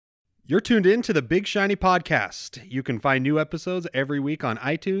You're tuned in to the Big Shiny Podcast. You can find new episodes every week on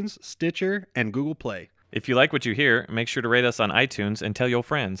iTunes, Stitcher, and Google Play. If you like what you hear, make sure to rate us on iTunes and tell your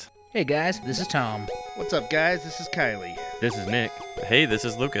friends. Hey guys, this is Tom. What's up, guys? This is Kylie. This is Nick. Hey, this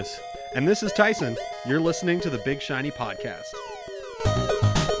is Lucas. And this is Tyson. You're listening to the Big Shiny Podcast.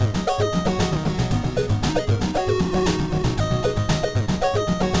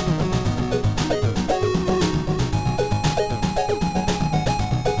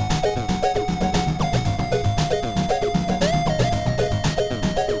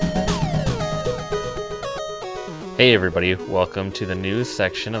 Hey everybody, welcome to the news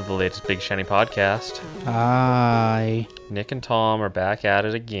section of the latest Big Shiny Podcast. Hi. Nick and Tom are back at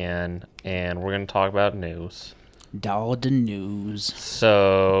it again, and we're going to talk about news. All the news.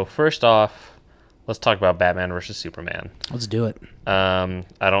 So, first off, let's talk about Batman vs. Superman. Let's do it. I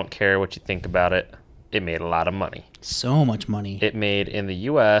don't care what you think about it. It made a lot of money. So much money. It made, in the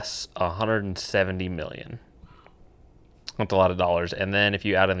U.S., $170 million. That's a lot of dollars. And then if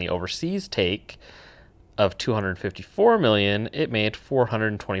you add in the overseas take of $254 million, it made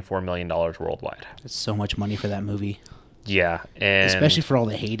 $424 million worldwide. That's so much money for that movie. Yeah, and especially for all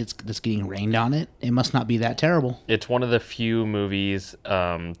the hate that's getting rained on it. It must not be that terrible. It's one of the few movies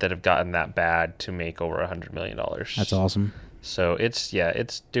that have gotten that bad to make over $100 million. That's awesome. So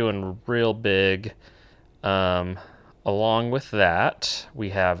it's doing real big. Along with that, we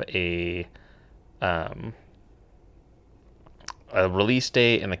have a release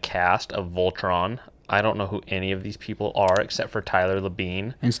date and the cast of Voltron. I don't know who any of these people are except for Tyler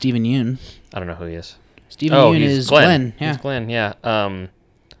Labine. And Steven Yeun. I don't know who he is. Steven Yeun is Glenn. Yeah. He's Glenn, yeah. Tyler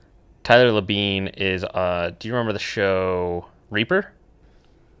Labine is, do you remember the show Reaper?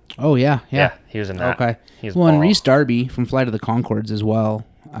 Oh, yeah. Yeah, he was in that. Okay. And Rhys Darby from Flight of the Conchords as well.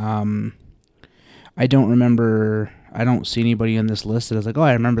 I don't see anybody on this list that is like, oh,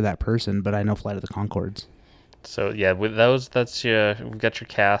 I remember that person, but I know Flight of the Conchords. So, yeah, with those, we've got your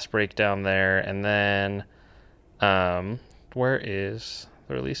cast breakdown there. And then, where is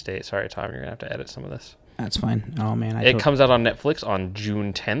the release date? Sorry, Tom, you're going to have to edit some of this. That's fine. Oh, man. It comes out on Netflix on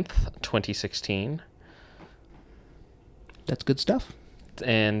June 10th, 2016. That's good stuff.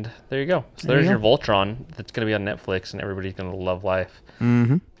 And there you go. So there's your Voltron that's going to be on Netflix, and everybody's going to love life.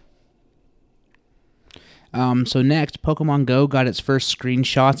 Mm-hmm. So next, Pokemon Go got its first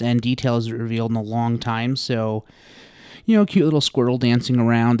screenshots and details revealed in a long time. So, cute little Squirtle dancing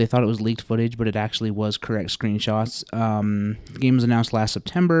around. They thought it was leaked footage, but it actually was correct screenshots. The game was announced last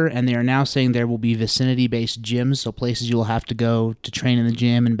September, and they are now saying there will be vicinity-based gyms, so places you'll have to go to train in the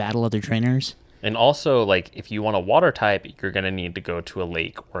gym and battle other trainers. And also, if you want a water type, you're going to need to go to a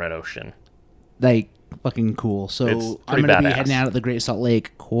lake or an ocean. Fucking cool. So I'm going to be heading out at the Great Salt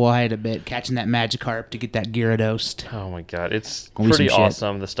Lake quite a bit, catching that Magikarp to get that Gyarados. Oh my god, it's pretty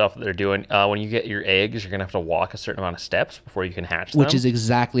awesome, the stuff that they're doing. When you get your eggs, you're going to have to walk a certain amount of steps before you can hatch them. Which is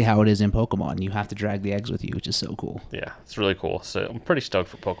exactly how it is in Pokemon. You have to drag the eggs with you, which is so cool. Yeah, it's really cool. So I'm pretty stoked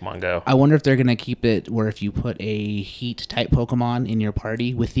for Pokemon Go. I wonder if they're going to keep it where if you put a heat-type Pokemon in your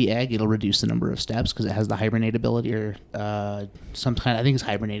party with the egg, it'll reduce the number of steps because it has the Hibernate ability or some kind. I think it's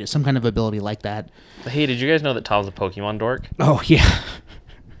Hibernate. Some kind of ability like that. Hey, did you guys know that Tom's a Pokemon dork? Oh, yeah.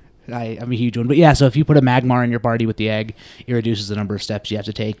 I'm a huge one. But yeah, so if you put a Magmar in your party with the egg, it reduces the number of steps you have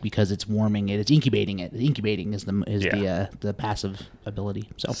to take because it's warming it. It's incubating it. Incubating is the passive ability.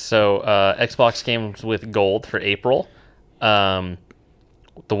 So Xbox games with gold for April. The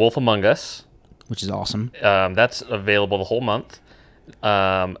Wolf Among Us. Which is awesome. That's available the whole month.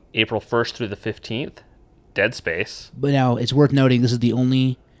 April 1st through the 15th. Dead Space. But now, it's worth noting this is the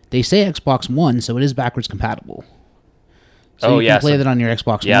only... They say Xbox One, so it is backwards compatible. So you can play that on your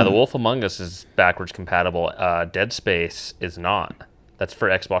Xbox One. Yeah, The Wolf Among Us is backwards compatible. Dead Space is not. That's for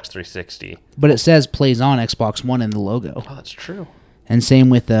Xbox 360. But it says plays on Xbox One in the logo. Oh, that's true. And same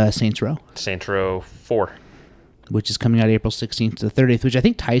with Saints Row. Saints Row 4. Which is coming out April 16th to the 30th, which I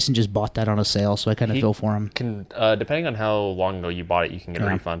think Tyson just bought that on a sale, so I kind of feel for him. Depending on how long ago you bought it, you can get a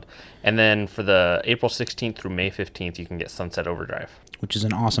refund. And then for the April 16th through May 15th, you can get Sunset Overdrive. Which is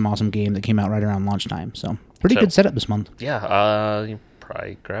an awesome, awesome game that came out right around launch time. So, pretty good setup this month. Yeah, you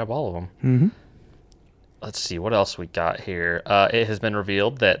probably grab all of them. Mm-hmm. Let's see, what else we got here? It has been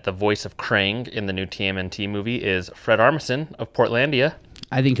revealed that the voice of Krang in the new TMNT movie is Fred Armisen of Portlandia.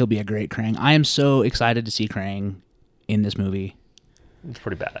 I think he'll be a great Krang. I am so excited to see Krang in this movie. It's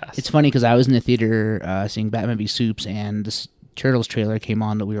pretty badass. It's funny because I was in the theater seeing Batman v Supes, and this Turtles trailer came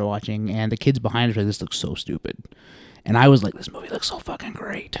on that we were watching, and the kids behind us were like, this looks so stupid. And I was like, this movie looks so fucking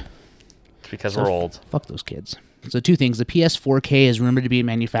great. It's because we're old. Fuck those kids. So two things. The PS4K is rumored to be in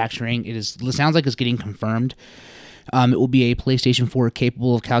manufacturing. It sounds like it's getting confirmed. It will be a PlayStation 4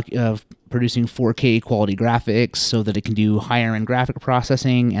 capable of producing 4K quality graphics so that it can do higher end graphic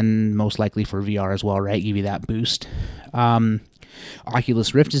processing, and most likely for VR as well, right? Give you that boost.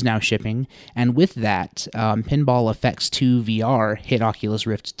 Oculus Rift is now shipping, and with that, Pinball Effects 2 VR hit Oculus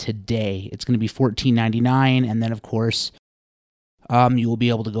Rift today. It's going to be $14.99, and then of course, you will be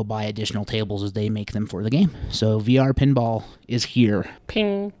able to go buy additional tables as they make them for the game. So VR Pinball is here.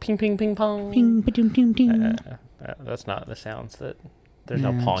 Ping, ping, ping, ping, pong. Ping, ping, ping, ping. That's not the sounds that. There's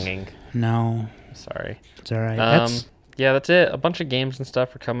no ponging. No, Sorry. it's all right. Yeah, that's it. A bunch of games and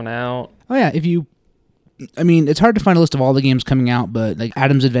stuff are coming out. Oh yeah, it's hard to find a list of all the games coming out, but like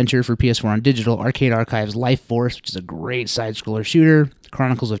Adam's Adventure for PS4 on digital, Arcade Archives Life Force, which is a great side-scroller shooter,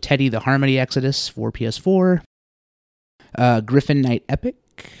 Chronicles of Teddy, The Harmony Exodus for PS4, Griffin Knight Epic,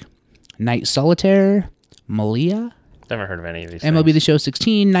 Night Solitaire, Malia, Never heard of any of these MLB things. The Show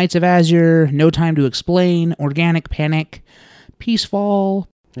 16, Knights of Azure, No Time to Explain, Organic Panic, Peacefall,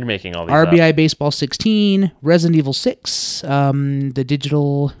 You're making all these RBI up. Baseball 16, Resident Evil 6, the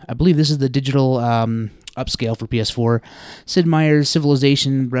digital, I believe this is the digital upscale for PS4, Sid Meier's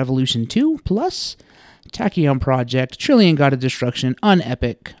Civilization Revolution 2 Plus, Tachyon Project, Trillion God of Destruction,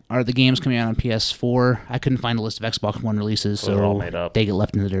 Unepic are the games coming out on PS4. I couldn't find a list of Xbox One releases, Those are all so made up. they get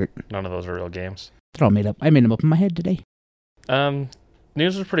left in the dirt. None of those are real games. They're all made up. I made them up in my head today.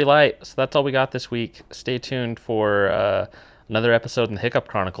 News was pretty light, so that's all we got this week. Stay tuned for another episode in the Hiccup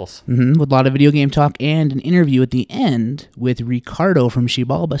Chronicles. With a lot of video game talk and an interview at the end with Ricardo from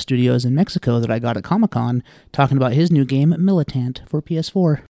Xibalba Studios in Mexico that I got at Comic-Con talking about his new game, Militant, for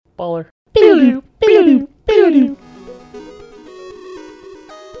PS4. Baller.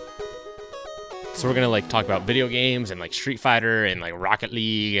 So we're gonna talk about video games and Street Fighter and Rocket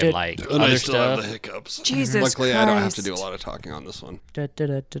League and And other I still have stuff. the hiccups. Jesus Luckily, I don't have to Christ. do a lot of talking on this one.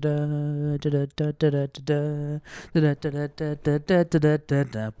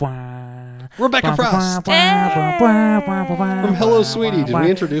 Rebecca Frost from Hello Sweetie. Did we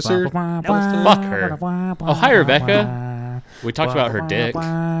introduce her? Fuck her. Oh, hi, Rebecca. We talked about her dick.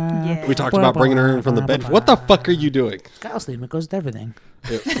 Yeah. We talked about bringing her in from the bed. What the fuck are you doing? Kyle's theme, it goes with everything.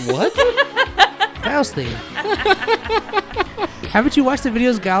 What? Kyle's theme. Haven't you watched the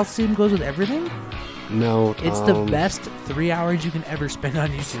videos Kyle's theme goes with everything? No. It's the best 3 hours you can ever spend on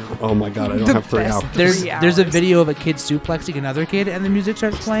YouTube. Oh my god, I don't have 3 hours. There's 3 a hours. video of a kid suplexing another kid and the music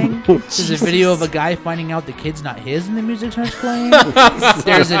starts playing. There's a video of a guy finding out the kid's not his and the music starts playing.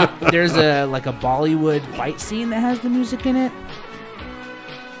 there's a a Bollywood fight scene that has the music in it.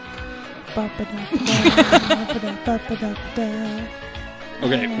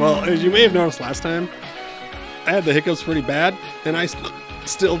 Okay, well, as you may have noticed last time, I had the hiccups pretty bad, and I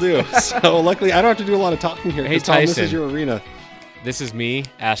still do. So luckily, I don't have to do a lot of talking here. Hey, 'cause, Tom, this Tyson. is your arena. This is me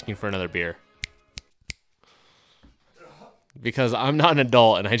asking for another beer. Because I'm not an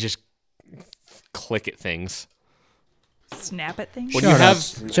adult and I just click at things. Snap at things. When you have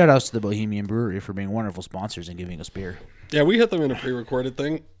Shout outs to the Bohemian Brewery for being wonderful sponsors and giving us beer. Yeah, we hit them in a pre-recorded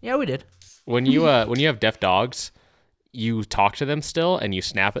thing. Yeah, we did. when you have deaf dogs, you talk to them still and you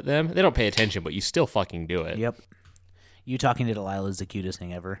snap at them. They don't pay attention, but you still fucking do it. Yep. You talking to Delilah is the cutest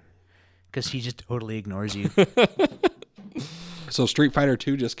thing ever. Because she just totally ignores you. So Street Fighter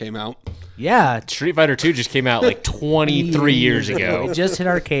 2 just came out. Yeah. Street Fighter 2 just came out 23 years ago. It just hit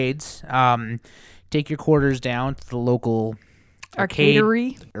arcades. Take your quarters down to the local arcade.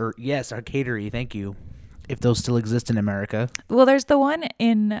 Arcadery. Yes, arcadery. Thank you. If those still exist in America. Well, there's the one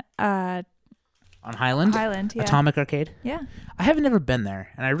in On Highland? Highland. Yeah. Atomic Arcade? Yeah. I have never been there,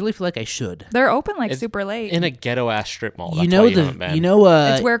 and I really feel like I should. They're open It's super late. In a ghetto ass strip mall. You That's know why you haven't been.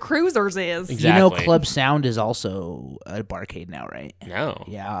 it's where Cruisers is. Exactly. You know Club Sound is also a barcade now, right? No.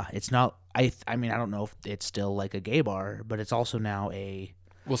 Yeah, it's not. I mean, I don't know if it's still like a gay bar, but it's also now a.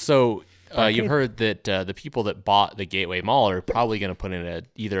 Well, so you've heard that the people that bought the Gateway Mall are probably going to put in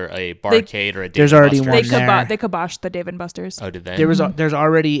either a barcade or a Dave There's already Buster's. one there. They kiboshed the Dave and Buster's. Oh, did they? There's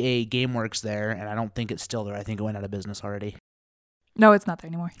already a GameWorks there, and I don't think it's still there. I think it went out of business already. No, it's not there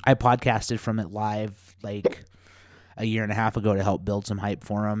anymore. I podcasted from it live like a year and a half ago to help build some hype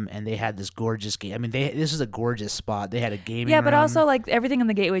for them, and they had this gorgeous game. I mean, this is a gorgeous spot. They had a gaming Yeah, but room. also everything in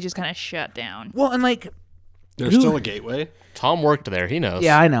the Gateway just kind of shut down. Well, and There's still a gateway. Tom worked there. He knows.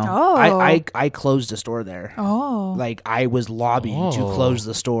 yeah, I know. Oh. I closed a store there. Oh. I was lobbying to Oh. close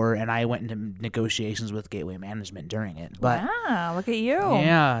the store, and I went into negotiations with Gateway Management during it. But Wow, look at you.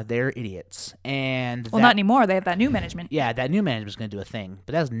 yeah, they're idiots. And Well, not anymore. They have that new management. Yeah, that new management's going to do a thing,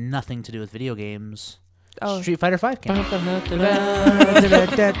 but that has nothing to do with video games. Oh. Street Fighter 5 came out.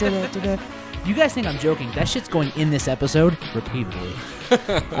 You guys think I'm joking? That shit's going in this episode repeatedly.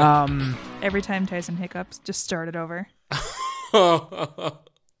 Every time Tyson hiccups, just start it over.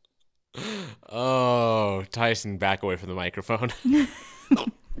 Oh, Tyson, back away from the microphone.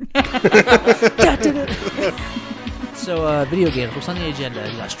 So, video games. What's on the agenda?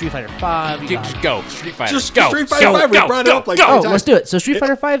 You got Street Fighter 5. Just go, Street Fighter. Just go, Street Fighter go, 5. We go, brought go, it up like go. three Oh, times. let's do it. So Street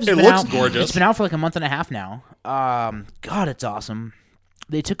Fighter 5 has it been looks out. gorgeous. It's been out for like a month and a half now. God, it's awesome.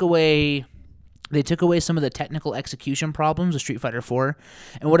 They took away some of the technical execution problems of Street Fighter 4.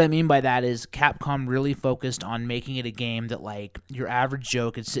 And what I mean by that is Capcom really focused on making it a game that like your average Joe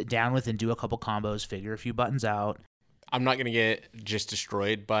could sit down with and do a couple combos, figure a few buttons out. I'm not going to get just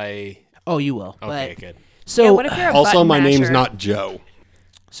destroyed by... Oh, you will. Okay, But, good. so Yeah, what if you're a Also, button my name's masher? not Joe.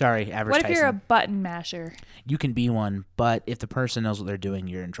 sorry, average What if you're a Tyson. button masher? You can be one, but if the person knows what they're doing,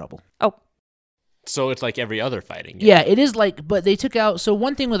 you're in trouble. Oh, So it's like every other fighting game. Yeah, it is like, but they took out. So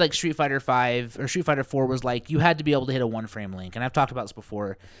one thing with like Street Fighter 5 or Street Fighter 4 was like you had to be able to hit a 1-frame link, and I've talked about this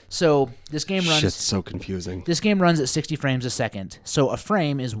before. So this game runs. Shit's so confusing. This game runs at 60 frames a second. So a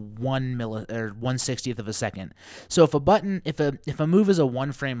frame is 1/60th of a second. So if a move is a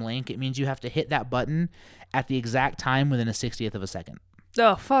 1-frame link, it means you have to hit that button at the exact time within a 60th of a second.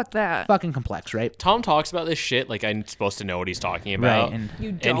 oh, fuck that. Fucking complex, right? Tom talks about this shit like I'm supposed to know what he's talking about. Right, and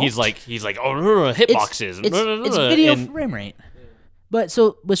You don't. And he's like, oh, no, hitboxes. It's video And frame rate. But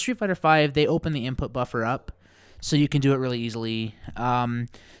so with Street Fighter 5, they open the input buffer up, so you can do it really easily.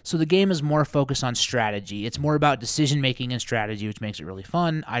 So the game is more focused on strategy. It's more about decision making and strategy, which makes it really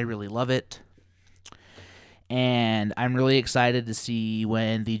fun. I really love it. And I'm really excited to see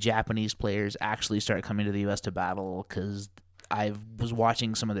when the Japanese players actually start coming to the U.S. to battle, because I was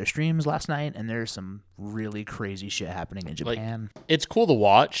watching some of their streams last night, and there's some really crazy shit happening in Japan. it's cool to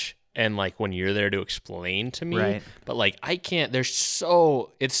watch and like when you're there to explain to me. Right. But like I can't,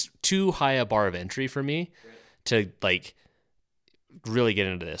 it's too high a bar of entry for me to like really get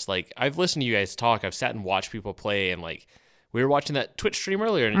into this. Like I've listened to you guys talk, I've sat and watched people play, and like we were watching that Twitch stream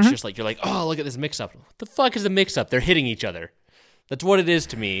earlier, and it's just like, you're like, oh, look at this mix up. What the fuck is a mix up? They're hitting each other. That's what it is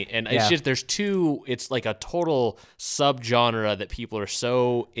to me. And it's Yeah. just, it's like a total subgenre that people are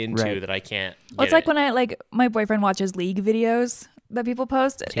so into Right. that I can't. Well, it's get like it. when my boyfriend watches League videos that people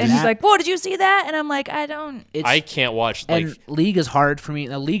post, and that? he's like, "Whoa, did you see that?" And I'm like, "I don't." I can't watch like And League is hard for me.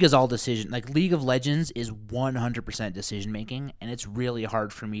 Now, League is all decision. Like League of Legends is 100% decision making, and it's really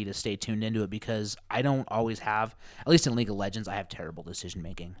hard for me to stay tuned into it because I don't always have. At least in League of Legends, I have terrible decision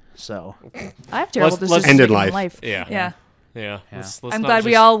making. So I have terrible Let's decisions end in making in life. life. Yeah. Yeah. Yeah. Let's I'm not glad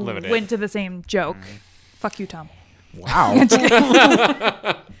we just all limit it. went to the same joke. Fuck you, Tom. wow,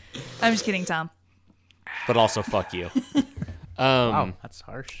 I'm just kidding, Tom. But also fuck you. wow, that's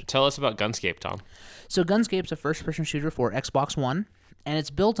harsh. Tell us about Gunscape, Tom. So Gunscape's a first-person shooter for Xbox One, and it's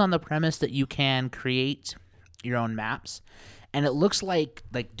built on the premise that you can create your own maps, and it looks like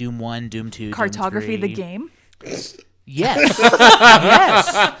Doom 1, Doom 2, Cartography, Doom 3. the game. Yes. Yes.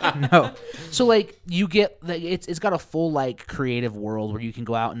 No. So like you get it's got a full like creative world where you can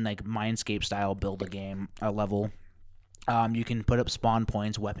go out and like Mindscape style build a level. You can put up spawn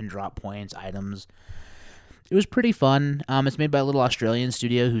points, weapon drop points, items. It was pretty fun. It's made by a little Australian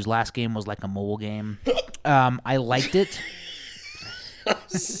studio whose last game was like a mobile game. I liked it.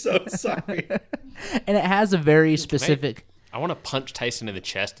 So sorry. And it has a very specific I want to punch Tyson in the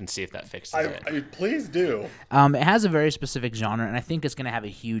chest and see if that fixes it. Please do. It has a very specific genre, and I think it's going to have a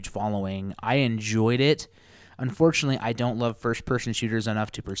huge following. I enjoyed it. Unfortunately, I don't love first-person shooters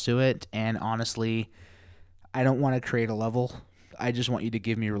enough to pursue it, and honestly, I don't want to create a level. I just want you to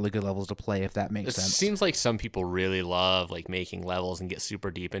give me really good levels to play, if that makes It sense. seems like some people really love like making levels and get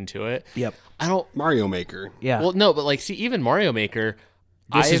super deep into it. Yep. I don't. Mario Maker. Yeah. Well, no, but like, see, even Mario Maker.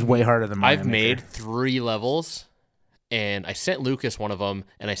 this is way harder than Mario I've Maker. made 3 levels, and I sent Lucas one of them,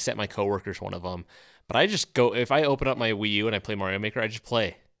 and I sent my coworkers one of them. But I just go, if I open up my Wii U and I play Mario Maker, I just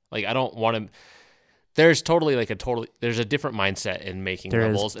play. Like, I don't want to. There's there's a different mindset in making There is.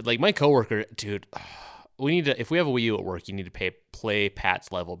 levels. Like my coworker, dude. We need to, if we have a Wii U at work, you need to play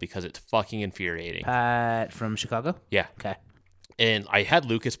Pat's level because it's fucking infuriating. Pat from Chicago? Yeah. Okay. And I had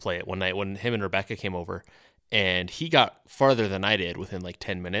Lucas play it one night when him and Rebecca came over, and he got farther than I did within like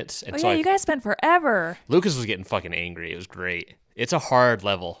 10 minutes. And Oh so yeah, you guys spent forever. Lucas was getting fucking angry. It was great. It's a hard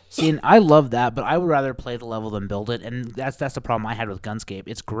level. See, and I love that, but I would rather play the level than build it, and that's the problem I had with Gunscape.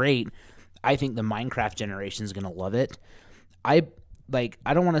 It's great. I think the Minecraft generation is going to love it. I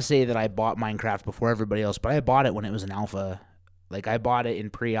don't want to say that I bought Minecraft before everybody else, but I bought it when it was an alpha. Like, I bought it in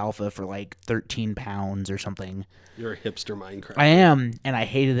pre-alpha for like £13 or something. You're a hipster Minecraft. I am, and I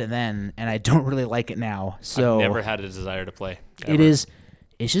hated it then, and I don't really like it now. So I've never had a desire to play. it is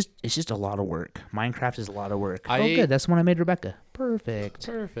It's just a lot of work. Minecraft is a lot of work. Oh, I- good. That's the one I made Rebecca. Perfect.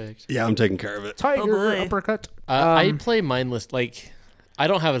 Perfect. Yeah, I'm taking care of it. Tiger boy. uppercut. I play mindless. Like, I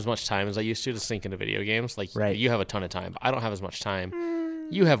don't have as much time as I used to sink into video games. Like, Right. you have a ton of time. But I don't have as much time.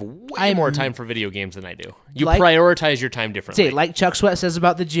 You have way more time for video games than I do. You Like- prioritize your time differently. Say, like Chuck Sweat says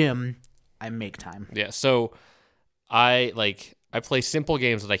about the gym, I make time. Yeah, so I play simple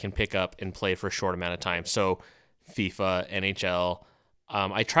games that I can pick up and play for a short amount of time. So FIFA, NHL.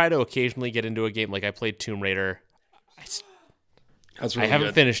 I try to occasionally get into a game. Like I played Tomb Raider. That's I really haven't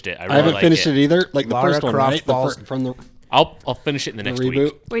good. finished it. I I haven't like finished it either. Like the Lara first one, Croft right? The falls- from the I'll finish it in the next reboot.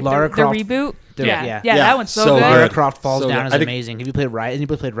 week. Wait, Lara the Croft- reboot? the- Yeah. yeah. Yeah, Yeah, that one's so so good. Lara good. Croft Falls So Down good. is I think- amazing. Have you played Rise? Have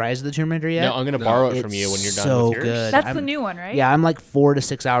you played Rise of the Tomb Raider yet? No, I'm gonna borrow it from you when you're done so with yours. good. That's I'm- the new one, right? Yeah, I'm like 4 to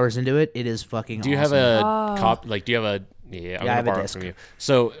 6 hours into it. It is fucking Do you awesome. have a Oh. cop? Like, do you have a? Yeah, I'm Yeah, I have gonna a borrow it disc. from you.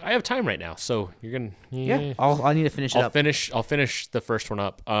 So I have time right now. So you're gonna. Yeah, I need to finish it I'll up. I'll finish the first one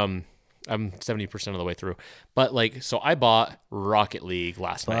up. I'm 70% of the way through. But like, so I bought Rocket League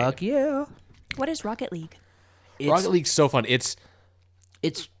last night. Fuck yeah. What is Rocket League? Rocket League's so fun. It's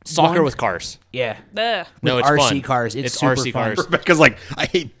It's soccer one- with cars. Yeah. Ugh. No, it's RC fun. cars. It's super RC fun. cars. Rebecca's like, I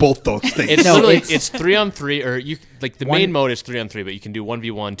hate both those things. It's No, literally it's- it's 3-on-3, or you like the One- main mode is 3-on-3, but you can do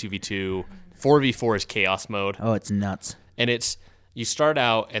 1v1, 2v2, 4v4 is chaos mode, Oh, it's nuts. and it's you start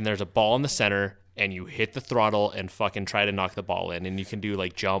out and there's a ball in the center, and you hit the throttle and fucking try to knock the ball in, and you can do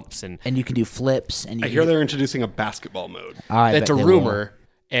like jumps and And you can do flips. And you I can hear do- they're introducing a basketball mode. I that's bet a they rumor.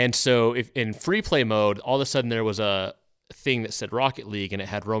 And so if in free play mode, all of a sudden there was a thing that said Rocket League and it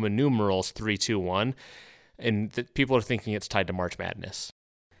had Roman numerals 3, 2, 1, and people are thinking it's tied to March Madness.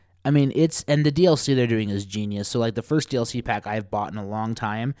 I mean, and the DLC they're doing is genius. So, like, the first DLC pack I've bought in a long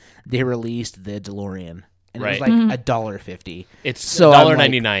time, they released the DeLorean. And Right. it was like $1.50. It's So I'm like-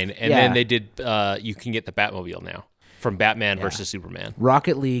 $1.99, and yeah. then they did. You can get the Batmobile now from Batman versus Superman.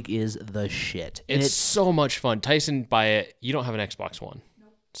 Rocket League is the shit. And It's so much fun. Tyson, buy it. You don't have an Xbox One,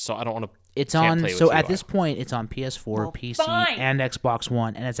 so I don't want to. It's Can't on. play with So you, at this point, it's on PS4, Well, PC, fine. and Xbox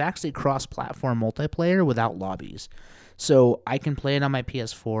One, and it's actually cross-platform multiplayer without lobbies. So I can play it on my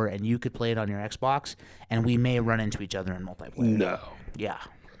PS4, and you could play it on your Xbox, and we may run into each other in multiplayer. No. Yeah.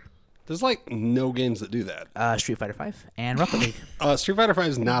 There's like no games that do that. Street Fighter 5 and Rocket League. Street Fighter 5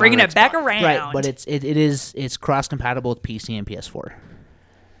 is not Bringing on it back Xbox. around. Right, but it's cross-compatible with PC and PS4.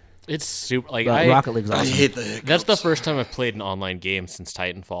 It's super. Like But Rocket League's I awesome. hate the hiccups. That's the first time I've played an online game since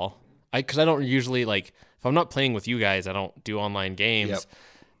Titanfall. Because I don't usually like if I'm not playing with you guys, I don't do online games. Yep.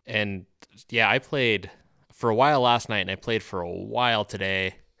 And yeah, I played for a while last night, and I played for a while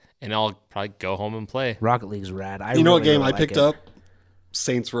today, and I'll probably go home and play. Rocket League's rad. You know what really, game really I picked like it. up?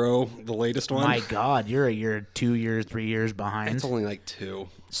 Saints Row, the latest one. My God, you're 2 years, 3 years behind. It's only like 2.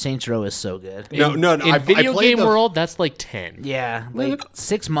 Saints Row is so good. No. In I video played game the- world, that's like 10. Yeah, like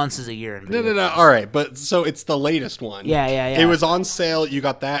 6 months is a year. In video No. All right, but so it's the latest one. Yeah. It was on sale. You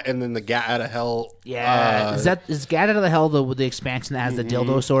got that, and then the Gat Out of Hell. Yeah, is Gat Out of the Hell the expansion that has the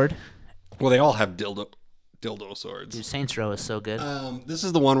dildo sword? Well, they all have dildo swords. Dude, Saints Row is so good. This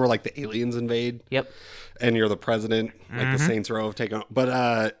is the one where like the aliens invade. Yep. And you're the president, like Mm-hmm. the Saints Row have taken.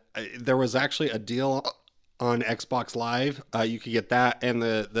 But there was actually a deal on Xbox Live. You could get that and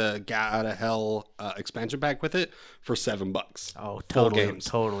the Gat Out of Hell expansion pack with it for $7. Oh, Full totally, games.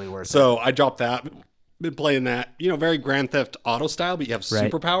 totally worth it. So I dropped that. Been playing that. Very Grand Theft Auto style, but you have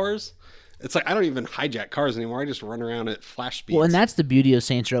Right. superpowers. It's like I don't even hijack cars anymore. I just run around at flash speeds. Well, and that's the beauty of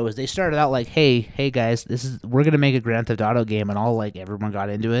Saints Row is they started out like, hey guys, we're gonna make a Grand Theft Auto game, and all like everyone got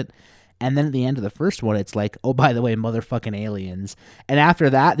into it. And then at the end of the first one, it's like, oh, by the way, motherfucking aliens. And after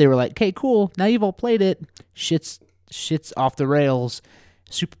that, they were like, okay, cool. Now you've all played it. Shit's off the rails.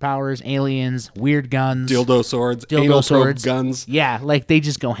 Superpowers, aliens, weird guns, dildo swords, dildo anal probe swords, guns. Yeah, like they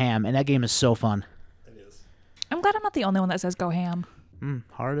just go ham, and that game is so fun. I'm glad I'm not the only one that says go ham.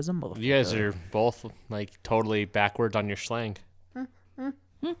 Hard as a motherfucker. You guys are both like totally backwards on your slang.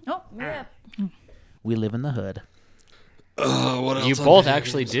 Oh, yeah. We live in the hood. What else? You both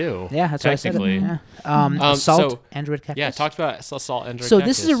actually do. Yeah, that's what I said. technically. Yeah. so- Assault, Android Cactus. Yeah, talked about Assault Android So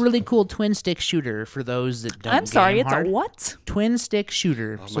Cactus. this is a really cool twin stick shooter for those that don't. I'm sorry, game it's hard. a what? Twin stick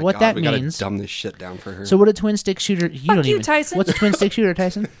shooter. Oh so my what God, that we means? gotta dumb this shit down for her. So what a twin stick shooter? You don't you, even. Tyson. What's a twin stick shooter,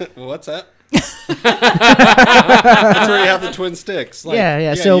 Tyson? What's that? That's where you have the twin sticks. Like,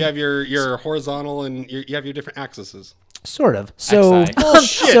 Yeah, so- you have your horizontal and you have your different axes. Sort of. So XI. Oh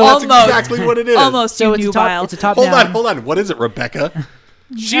shit! So- that's Almost. exactly what it is. Almost so you it's a nubile. top. It's a top Hold down. on. What is it, Rebecca?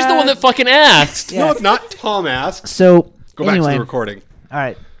 She's the one that fucking asked. No, it's not. Tom asked. So Go back to anyway, the recording. all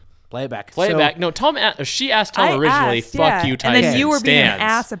right. Play it back. Play So- it back. No, she asked Tom I originally. asked, Fuck yeah. you, And Tyson. then you were being an stands.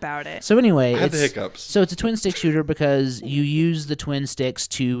 ass about it. So anyway, I had the it's- hiccups. So it's a twin stick shooter because you use the twin sticks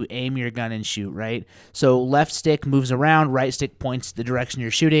to aim your gun and shoot, right? So left stick moves around, right stick points the direction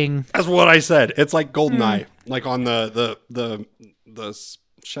you're shooting. That's what I said. It's like GoldenEye, like on the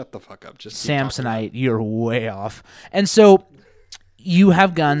shut the fuck up. Just keep talking. Samsonite, you're way off. And so you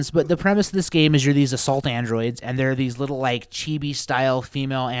have guns, but the premise of this game is you're these assault androids, and they're these little like chibi style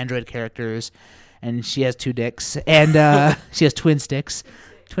female android characters, and she has 2 dicks, and she has twin sticks,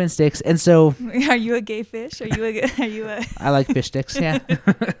 and so Are you a gay fish? Are you a? I like fish sticks, yeah.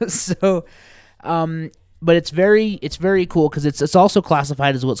 So, but it's very cool because it's also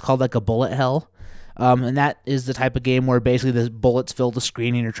classified as what's called like a bullet hell, and that is the type of game where basically the bullets fill the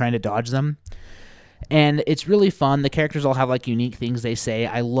screen and you're trying to dodge them. And it's really fun. The characters all have like unique things they say.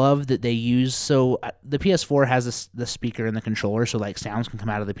 I love that they use the PS4 has the speaker and the controller, so like sounds can come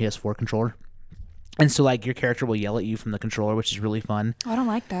out of the PS4 controller. And so like your character will yell at you from the controller, which is really fun. I don't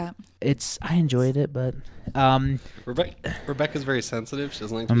like that. I enjoyed it, but Rebecca's very sensitive. She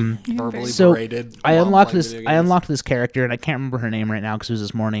doesn't like to be verbally so berated. I while unlocked playing this. video I games. unlocked this character, and I can't remember her name right now because it was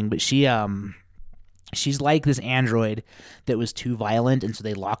this morning. But she's like this android that was too violent, and so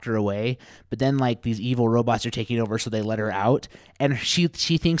they locked her away. But then like these evil robots are taking over, so they let her out, and she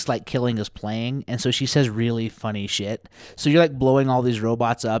thinks like killing is playing, and so she says really funny shit. So you're like blowing all these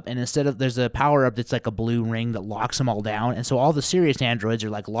robots up, and instead of there's a power up that's like a blue ring that locks them all down, and so all the serious androids are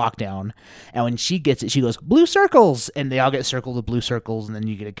like locked down. And when she gets it, she goes blue circles, and they all get circled with blue circles, and then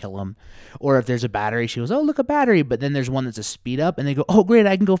you get to kill them. Or if there's a battery, she goes, oh look, a battery. But then there's one that's a speed up, and they go, oh great,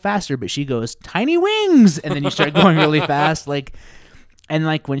 I can go faster. But she goes tiny wings, and then you start going really fast, like. And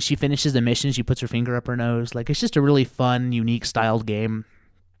like when she finishes the mission, she puts her finger up her nose. Like it's just a really fun, unique styled game.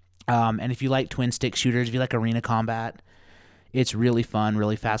 And if you like twin stick shooters, if you like arena combat, it's really fun,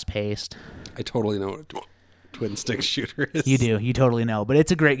 really fast paced. I totally know what a twin stick shooter is. You do, you totally know. But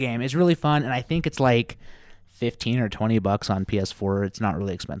it's a great game. It's really fun, and I think it's like $15 or $20 on PS4. It's not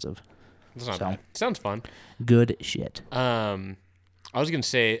really expensive. It's not So. bad. Sounds fun. Good shit. I was gonna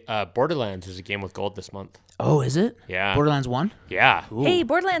say Borderlands is a game with gold this month. Oh, is it? Yeah. Borderlands 1? Yeah. Hey,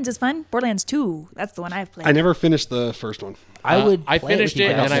 Borderlands is fun. Borderlands 2. That's the one I've played. I never finished the first one. I would. I play finished with you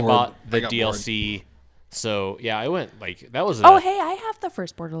it guys. and I bored. bought I the got DLC. So yeah, I went like that was. Oh, hey, I have the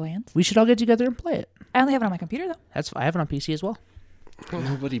first Borderlands. We should all get together and play it. I only have it on my computer though. I have it on PC as well.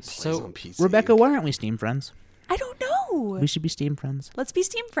 Nobody plays So, on PC. Rebecca, why aren't we Steam friends? I don't know. We should be Steam friends. Let's be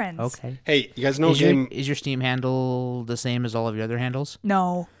Steam friends. Okay. Hey, you guys know a Is your, game? is your Steam handle the same as all of your other handles?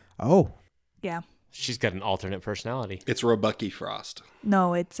 No. Oh. Yeah. She's got an alternate personality. It's Rebecca Frost.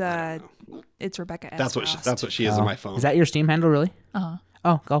 No, it's Rebecca S. That's what she is on my phone. Is that your Steam handle, really? Uh-huh.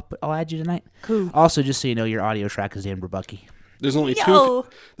 Oh, I'll add you tonight. Cool. Also, just so you know, your audio track is named Rebecca. There's only Yo.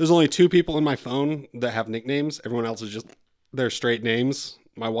 There's only 2 people in my phone that have nicknames. Everyone else is just their straight names.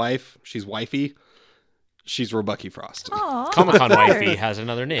 My wife, she's wifey. She's Rebecca Frost. Aw. Comic Con Wifey has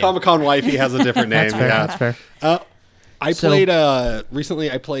another name. Comic Con wifey has a different name. That's fair. yeah. I So- played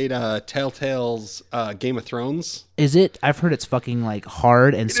recently. I played Telltale's Game of Thrones. Is it? I've heard it's fucking like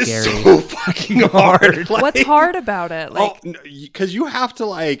hard and It's scary. so fucking hard. What's hard about it? Like, because you have to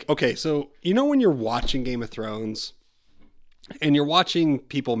okay, so you know when you're watching Game of Thrones and you're watching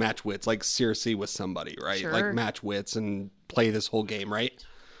people match wits, like Cersei with somebody, right? Sure. Like match wits and play this whole game, right?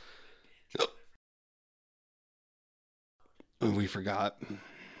 Oh, we forgot.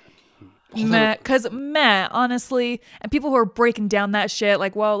 because honestly, and people who are breaking down that shit,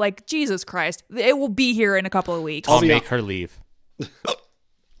 like, well, like, Jesus Christ, it will be here in a couple of weeks. I'll be make her leave.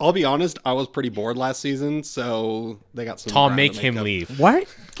 I'll be honest, I was pretty bored last season, so they got some. Tom, ground make to him up. leave. What?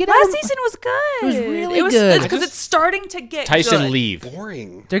 Get out Last of- season was good. It was really It was good. It's because it's starting to get Tyson, good. leave.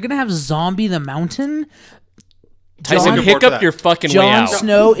 Boring. They're gonna have Zombie the Mountain. Tyson, John- pick up your fucking way Jon out.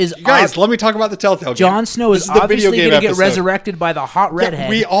 Snow is You guys, let me talk about the Telltale game. Jon Snow This is the video obviously game gonna get episode. resurrected by the hot redhead. Yeah,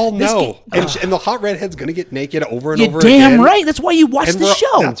 we all This know. ga- And the hot redhead's going to get naked over and You're over damn again. right. That's why you watch And the we're-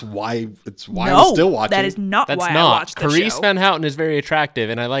 show. That's why I'm No, still watching. that is not That's why I not. watched the Carice show. Van Houten is very attractive,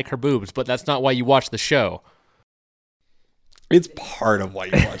 and I like her boobs, but that's not why you watch the show. It's part of why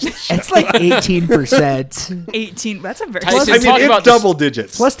you watch the show. It's like 18%. 18. That's a very. Tyson, I mean, talk it's about double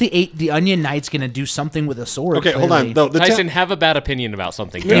digits. Plus the Onion Knight's gonna do something with a sword. Okay, hold clearly. on. Though, Tyson, have a bad opinion about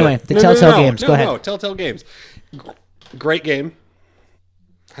something. Go. Anyway, the Telltale games. Go ahead. No, Telltale games. Great game.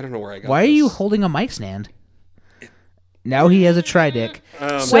 I don't know where I got Why are this. you holding a mic stand? Now he has a tri-dick.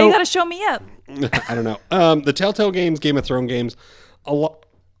 Why So you gotta show me up? I don't know. The Telltale games, Game of Thrones games, a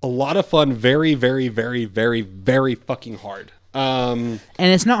lot of fun. Very, very, very, very, very fucking hard. And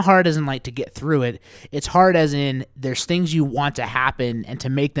it's not hard as in like to get through it. It's hard as in there's things you want to happen, and to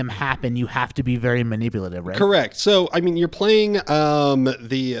make them happen, you have to be very manipulative, right? Correct. So, I mean, you're playing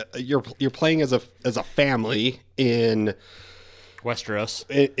you're playing as a family in Westeros.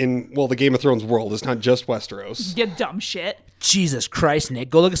 the Game of Thrones world. It's not just Westeros. You dumb shit. Jesus Christ, Nick,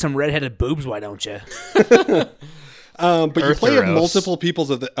 go look at some redheaded boobs, why don't you? But you play with Eartheros. multiple peoples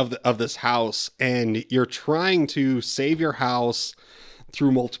of this house, and you're trying to save your house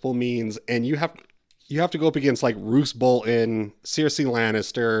through multiple means, and you have to go up against like Roose Bolton, Cersei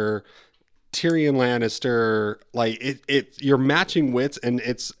Lannister, Tyrion Lannister. Like you're matching wits, and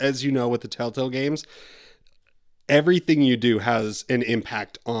it's, as you know, with the Telltale games, everything you do has an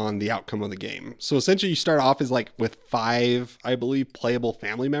impact on the outcome of the game. So essentially, you start off as like with 5, I believe, playable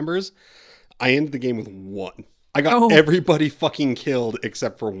family members. I ended the game with 1. I got everybody fucking killed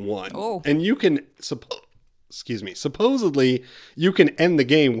except for 1. Oh. And you can, supposedly, you can end the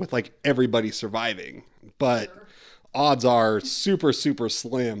game with like everybody surviving. But odds are super, super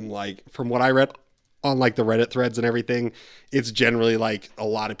slim. Like from what I read on like the Reddit threads and everything, it's generally like a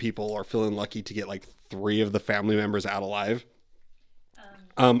lot of people are feeling lucky to get like 3 of the family members out alive.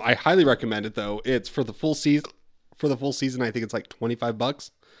 I highly recommend it though. It's for the full season. I think it's like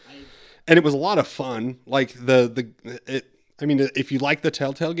 $25. And it was a lot of fun. Like if you like the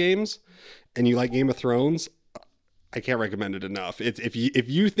Telltale games and you like Game of Thrones, I can't recommend it enough. It's if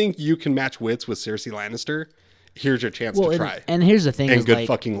you think you can match wits with Cersei Lannister, here's your chance to try. And here's the thing: And is good like,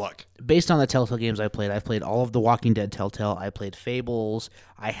 fucking luck. based on the Telltale games I've played all of the Walking Dead Telltale. I played Fables.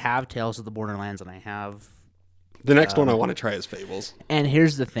 I have Tales of the Borderlands, and I have. The next one I want to try is Fables. And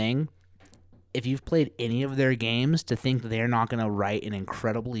here's the thing: if you've played any of their games, to think that they're not going to write an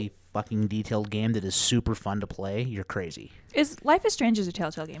incredibly fucking detailed game that is super fun to play, you're crazy. Life is Strange is a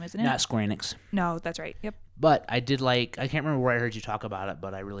Telltale game, isn't it? Not Square Enix. No, that's right. Yep. But I did I can't remember where I heard you talk about it,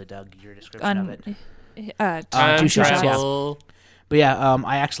 but I really dug your description of it. Time Two shots, yeah. travel. But yeah,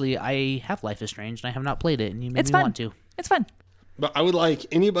 I have Life is Strange, and I have not played it, and you made It's me fun. want to. It's fun. But I would like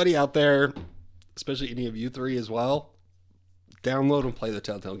anybody out there, especially any of you 3 as well, download and play the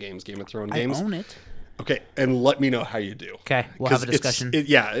Telltale games, Game of Thrones games. I own it. Okay, and let me know how you do. Okay, we'll have a 'Cause discussion.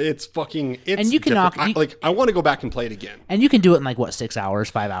 It's fucking. It's And you can different. I want to go back and play it again. And you can do it in like what, 6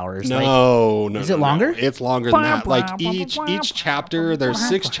 hours, 5 hours? No. Is it longer? It's longer than that. Like each chapter, there's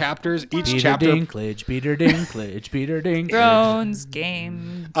 6 chapters. Each Peter chapter. Dinklage, Peter Dinklage, Peter Dinklage. Thrones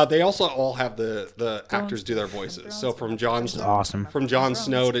game. They also all have the actors do their voices. So from Jon Awesome. From Jon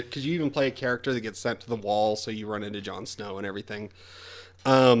Snow to, because you even play a character that gets sent to the wall, so you run into Jon Snow and everything.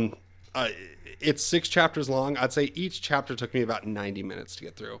 It's 6 chapters long. I'd say each chapter took me about 90 minutes to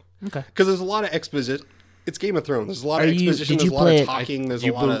get through. Okay. Because there's a lot of exposition. It's Game of Thrones. There's a lot of Are you- exposition. did you There's a lot play of it- talking. There's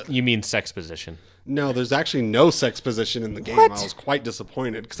a lot of. You mean sex position? No, there's actually no sex position in the game. I was quite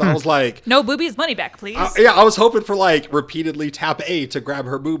disappointed because I was like, No boobies, money back, please. I was hoping for like repeatedly tap A to grab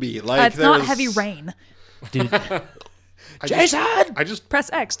her boobie. Like It's not there's- Heavy Rain. Dude, Jason. I just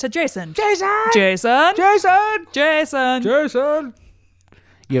Press X to Jason. Jason! Jason. Jason! Jason. Jason!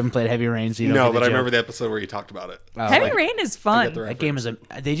 You haven't played Heavy Rain, so you don't no, get the but I joke. remember the episode where you talked about it. Heavy Rain is fun. the That game is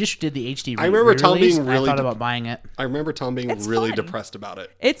they just did the HD. I remember Tom re-release, being and I really thought dep- about buying it. I remember Tom being It's really fun. depressed about it.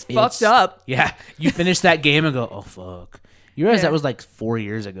 It's fucked It's- up. Yeah, you finish that game and go, oh fuck. You realize Yeah. that was like 4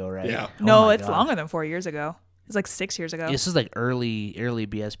 years ago, right? Yeah. Oh No, my it's God. longer than 4 years ago. It's like 6 years ago. This is like early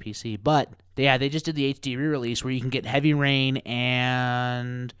BSPC, but yeah, they just did the HD re-release where you can get Heavy Rain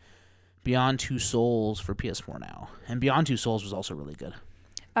and Beyond Two Souls for PS4 now, and Beyond Two Souls was also really good.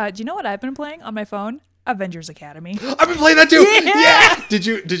 Do you know what I've been playing on my phone? Avengers Academy. I've been playing that too. Yeah. Did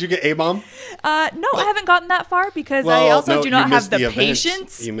you get A-bomb? No, I haven't gotten that far because I also no, do you not have missed the event.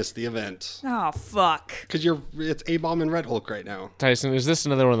 patience. You missed the event Oh, fuck. because it's A-bomb and Red Hulk right now. Tyson, is this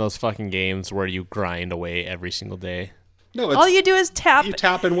another one of those fucking games where you grind away every single day? No, it's, All you do is tap. you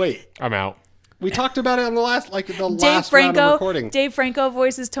tap and wait. I'm out. We talked about it on the last Dave round of Franco. recording. Dave Franco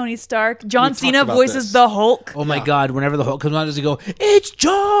voices Tony Stark. John We Cena talked about voices this. the Hulk. Oh my God! Whenever the Hulk comes on, does he go? It's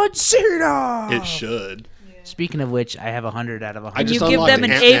John Cena. It should. Speaking of which, I have 100 out of 100. I just You give them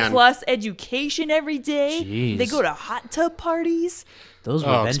an unlocked A Ant-Man. plus education every day. Jeez. They go to hot tub parties. Those were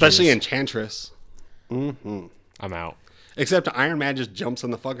Oh, Avengers. Especially Enchantress. I'm out. Except Iron Man just jumps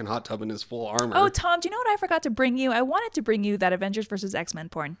in the fucking hot tub in his full armor. Oh, Tom, do you know what I forgot to bring you? I wanted to bring you that Avengers versus X-Men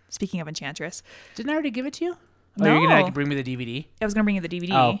porn. Speaking of Enchantress. Didn't I already give it to you? No. Oh, you're gonna bring me the DVD. I was going to bring you the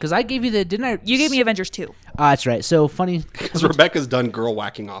DVD. Oh, because I gave you the. Didn't I? You gave me Avengers 2. Ah, that's right. So funny. Because Rebecca's done girl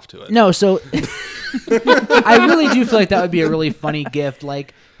whacking off to it. No, so I really do feel like that would be a really funny gift.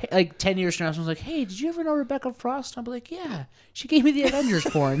 Like 10 years from now, someone's like, "Hey, did you ever know Rebecca Frost?" I'll be like, "Yeah, she gave me the Avengers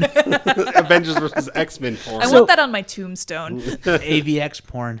porn, Avengers versus X-Men porn. I want that on my tombstone. AVX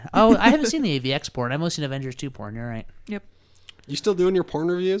porn." Oh, I haven't seen the AVX porn. I've only seen Avengers 2 porn. You're right. Yep. You still doing your porn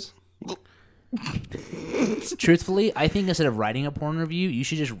reviews? Truthfully, I think instead of writing a porn review, you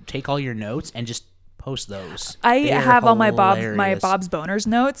should just take all your notes and just post those. I They're have all my hilarious. Bob's Boners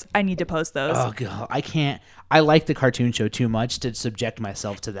notes. I need to post those. Oh god, I can't. I like the cartoon show too much to subject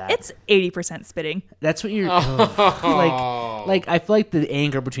myself to that. It's 80% spitting. That's what you're like. I feel like the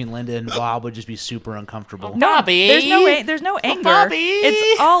anger between Linda and Bob would just be super uncomfortable. No, Bobby. there's no anger. Bobby.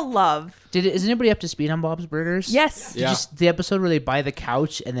 It's all love. Is anybody up to speed on Bob's Burgers? Yes. Did you the episode where they buy the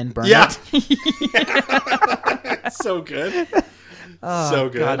couch and then burn Yeah. it? So good. So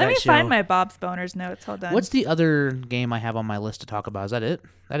good. God, Let me that find show. my Bob's Boners notes. Hold on. What's the other game I have on my list to talk about? Is that it?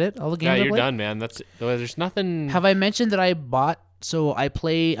 All the games Yeah, I you're played? done, man. There's nothing. Have I mentioned that I bought? So I'm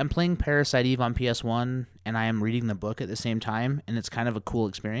playing Parasite Eve on PS1, and I am reading the book at the same time, and it's kind of a cool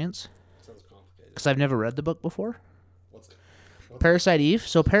experience. Sounds complicated. Because I've never read the book before. Parasite Eve.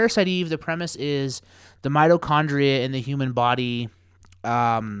 So Parasite Eve, the premise is the mitochondria in the human body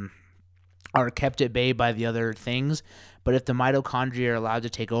are kept at bay by the other things, but if the mitochondria are allowed to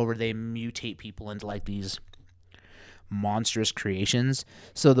take over, they mutate people into like these monstrous creations.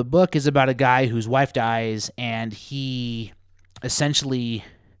 So the book is about a guy whose wife dies, and he essentially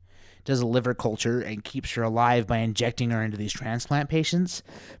does a liver culture and keeps her alive by injecting her into these transplant patients.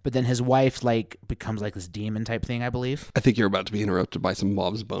 But then his wife becomes like this demon type thing, I believe. I think you're about to be interrupted by some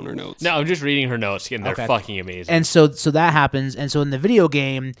Bob's Boner notes. No, I'm just reading her notes, and they're Okay. fucking amazing. And so that happens. And so in the video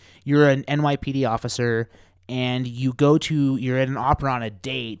game, you're an NYPD officer, and you're at an opera on a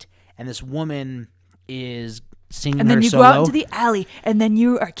date, and this woman is singing and then her you solo. go out into the alley, and then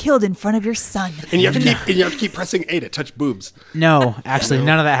you are killed in front of your son. And you have to keep pressing A to touch boobs. No, actually,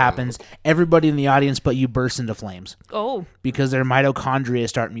 none of that happens. Everybody in the audience but you burst into flames Oh, because their mitochondria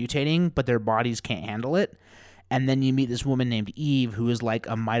start mutating, but their bodies can't handle it. And then you meet this woman named Eve, who is like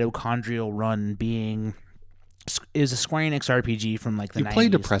a mitochondrial run being. Is a Square Enix RPG from like the 90s. You play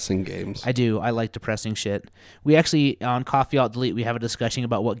depressing games. I do. I like depressing shit. We actually, on Coffee Alt Delete, we have a discussion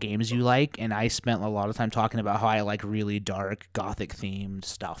about what games you like, and I spent a lot of time talking about how I like really dark, gothic-themed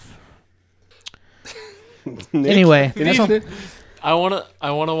stuff. Anyway, that's all. I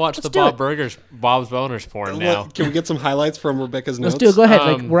wanna watch the do it. Bob's Boners porn now. Can we get some highlights from Rebecca's notes? Let's do it. Go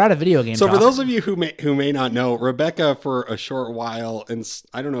ahead. We're out of video game So talk. for those of you who may not know, Rebecca for a short while, and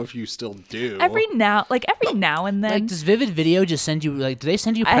I don't know if you still do. every now and then. Like, does Vivid Video just send you, do they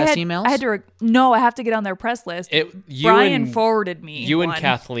send you I press had, emails? I had to. No, I have to get on their press list. Brian forwarded me. You and one.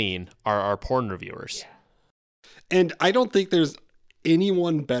 Kathleen are our porn reviewers. And I don't think there's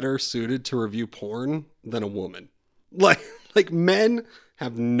anyone better suited to review porn than a woman. Like men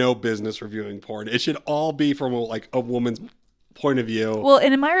have no business reviewing porn. It should all be from a woman's point of view. Well,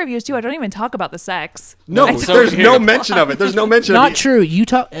 and in my reviews too, I don't even talk about the sex. No, there's no mention of it. There's no mention of it. Not true. You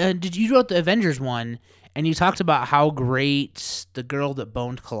wrote the Avengers one, and you talked about how great the girl that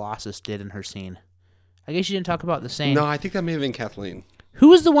boned Colossus did in her scene. I guess you didn't talk about the same. No, I think that may have been Kathleen. Who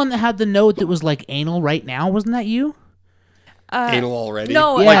was the one that had the note that was like anal right now? Wasn't that you? Anal already?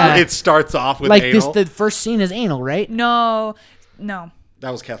 no, Yeah. Like it starts off with Like anal. the first scene is anal, right? No, That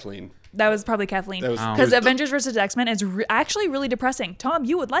was Kathleen. that was probably Kathleen. That was- Because Avengers vs. X-Men is actually really depressing. Tom,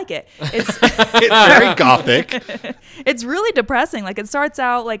 you would like it. It's It's very gothic. it's really depressing. Like it starts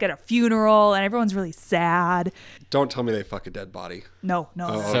out like at a funeral, and everyone's really sad. Don't tell me they fuck a dead body. No.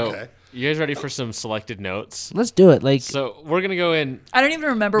 Oh. So Okay. you guys ready for some selected notes? Let's do it. Like, So we're gonna go in. I don't even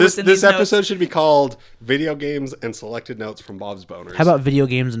remember This what's in these episode notes. should be called Video Games and Selected Notes from Bob's Boners. how about video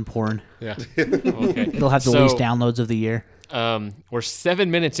games and porn? Yeah. Okay. It'll have the So- least downloads of the year. We're 7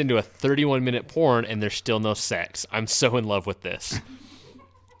 minutes into a 31-minute porn, and there's still no sex. I'm so in love with this.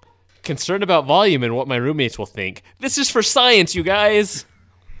 Concerned about volume and what my roommates will think. This is for science, you guys.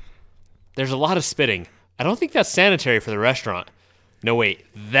 There's a lot of spitting. I don't think that's sanitary for the restaurant. No, wait.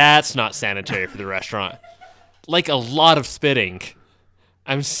 That's not sanitary for the restaurant. Like a lot of spitting.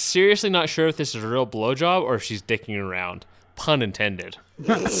 I'm seriously not sure if this is a real blowjob or if she's dicking around. Pun intended.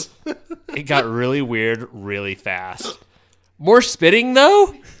 It got really weird really fast. More spitting,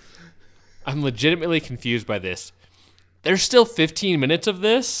 though? I'm legitimately confused by this. There's still 15 minutes of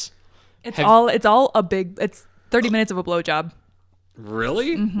this? It's all a big. It's 30 minutes of a blowjob.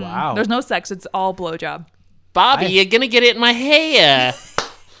 Really? Wow. There's no sex. It's all blowjob. Bobby, you're gonna get it in my hair.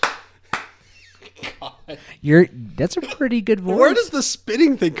 That's a pretty good voice. Where does the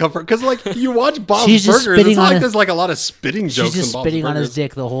spitting thing come from? Because like you watch Bob's She's just Burgers, spitting it's not on like his- there's like a lot of spitting She's jokes just in Bob's spitting on his Burgers.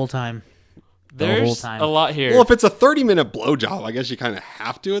 dick the whole time. the whole There's time. a lot here. Well, if it's a 30-minute blowjob, I guess you kind of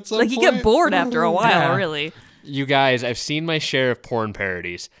have to at some Like point. you get bored after a while, Yeah. really. You guys, I've seen my share of porn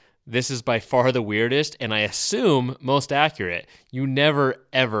parodies. This is by far the weirdest, and I assume most accurate. You never,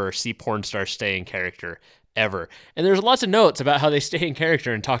 ever see porn stars stay in character, ever. And there's lots of notes about how they stay in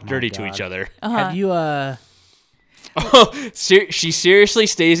character and talk dirty to each other. Have you She seriously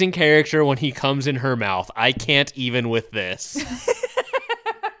stays in character when he comes in her mouth. I can't even with this.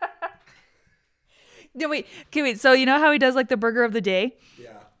 No, wait. Okay, wait. So you know how he does like the burger of the day? Yeah.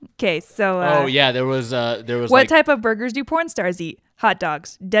 Okay, so Oh yeah, there was what like, type of burgers do porn stars eat? Hot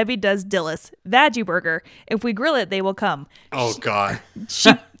dogs. Debbie does Dillis. Veggie burger. If we grill it, they will come. Oh, God.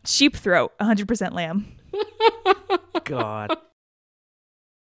 Sheep throat. 100% lamb. God.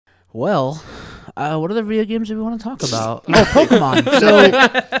 Well, what other video games do we want to talk about? Oh,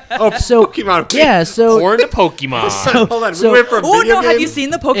 Pokemon. So Pokemon. yeah, so porn to Pokemon. Hold on. So- we went from Oh video no! Have you games- seen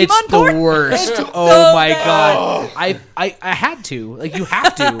the Pokemon it's porn? the worst. It's Oh so my bad. god. I had to. Like you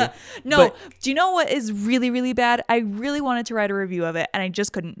have to. No, But- do you know what is really, really bad? I really wanted to write a review of it, and I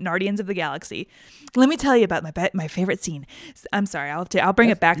just couldn't. Guardians of the Galaxy. Let me tell you about my favorite scene. I'm sorry, I'll bring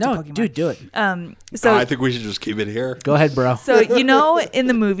it back to No, Pokemon. dude, do it. So I think we should just keep it here. Go ahead, bro. so you know in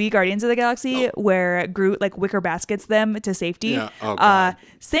the movie Guardians of the Galaxy where Groot like wicker baskets them to safety. Yeah. Oh, God.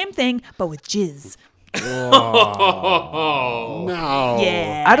 Same thing, but with jizz. No.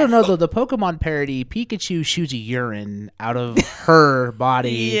 Yeah. I don't know though. The Pokemon parody, Pikachu shoots urine out of her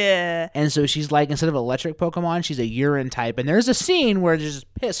body. Yeah. And so she's like, instead of electric Pokemon, she's a urine type. And there's a scene where there's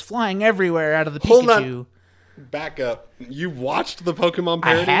piss flying everywhere out of the Hold on. Pikachu. Back up. You watched the Pokemon I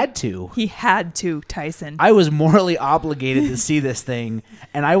parody? had to. He had to, Tyson. I was morally obligated to see this thing,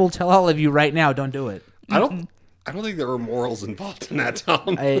 and I will tell all of you right now, don't do it. I don't think there were morals involved in that,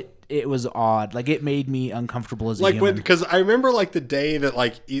 Tom. It was odd. Like it made me uncomfortable as a Like human. when, because I remember like the day that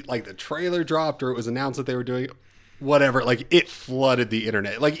like the trailer dropped or it was announced that they were doing whatever, like it flooded the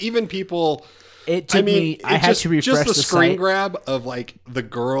internet. Like even people. It took me. I had to refresh just the the screen site. grab of like the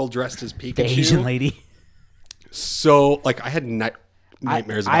girl dressed as Pikachu. The Asian lady. So like I had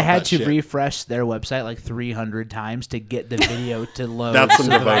nightmares. About I had that to shit. refresh their website like 300 times to get the video to load. That's some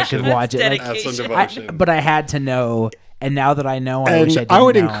so that I could devotion. watch it. Like, That's some dedication. devotion. but I had to know, and now that I know, I wish I And didn't I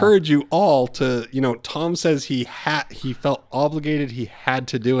would know. encourage you all to, Tom says he felt obligated, he had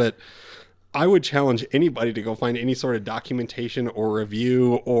to do it. I would challenge anybody to go find any sort of documentation or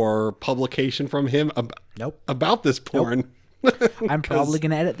review or publication from him Nope. about this porn. I'm probably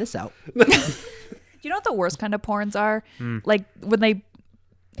gonna edit this out. You know what the worst kind of porns are? Like when they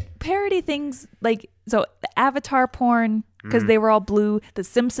parody things like so the Avatar porn because they were all blue, the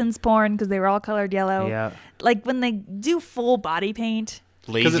Simpsons porn because they were all colored yellow. Yeah. Like when they do full body paint.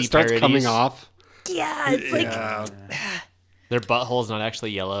 Because Lazy it starts parodies. coming off. Yeah, it's like Their butthole's not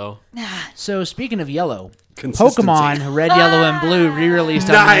actually yellow. So speaking of yellow, Consistency. Pokemon Red, Yellow, and Blue re-released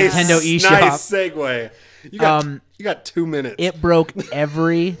on Nice, the Nintendo eShop. nice segue. You got 2 minutes. It broke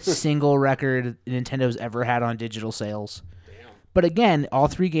every single record Nintendo's ever had on digital sales. But again, all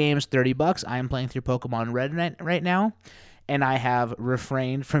 3 games, $30. I am playing through Pokemon Red right now, and I have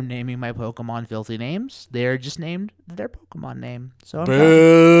refrained from naming my Pokemon filthy names. They're just named their Pokemon name. So I'm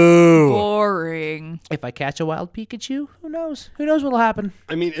proud. boring. If I catch a wild Pikachu, who knows? Who knows what'll happen?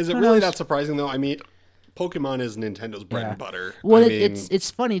 I mean, is it Who really knows? that surprising though? I mean, Pokemon is Nintendo's bread Yeah. and butter. Well, I mean,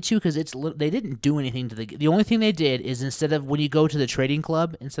 it's funny too because they didn't do anything to the only thing they did is instead of when you go to the trading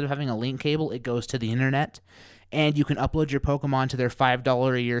club, instead of having a link cable, it goes to the internet, and you can upload your Pokemon to their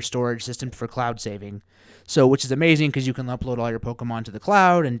 $5 a year storage system for cloud saving. So, which is amazing because you can upload all your Pokemon to the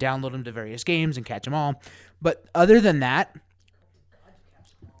cloud and download them to various games and catch them all. But other than that,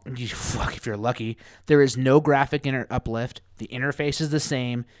 if you're lucky, there is no graphic uplift. The interface is the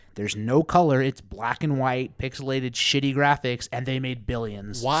same. There's no color. It's black and white, pixelated, shitty graphics, and they made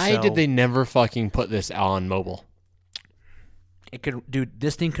billions. Why So did they never fucking put this on mobile? It could, dude.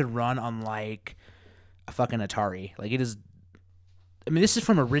 This thing could run on like a fucking Atari. Like it is. I mean, this is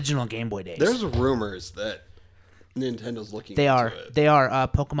from original Game Boy days. there's rumors that Nintendo's looking. They into are. it. They are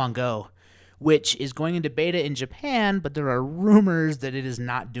Pokemon Go, which is going into beta in Japan, but there are rumors that it is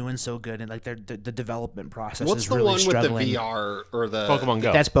not doing so good, and like the development process What's is the really one struggling. with the VR or the Pokemon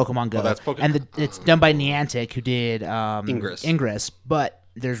Go. That's Pokemon Go. that's Pokemon- And it's done by Niantic, who did Ingress. Ingress, but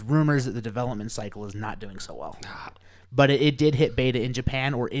there's rumors that the development cycle is not doing so well. Ah. But it did hit beta in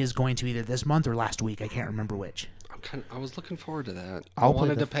Japan, or is going to either this month or last week. I can't remember which. I was looking forward to that. I'll I play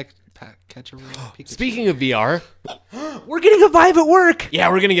wanted the- to catch a real Pikachu. Speaking of VR, We're getting a Vive at work. yeah,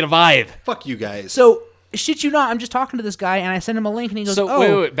 we're gonna get a Vive. Fuck you guys. So shit you not, I'm just talking to this guy, and I send him a link, and he goes, So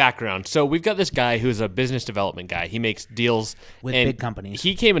 "Oh, wait, background. So we've got this guy who's a business development guy. He makes deals With and big companies.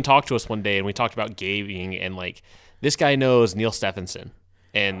 He came and talked to us one day, and we talked about gaming, and like this guy knows Neil Stephenson,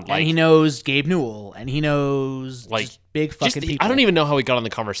 and like and he knows Gabe Newell, and he knows like just big fucking people." I don't even know how he got on the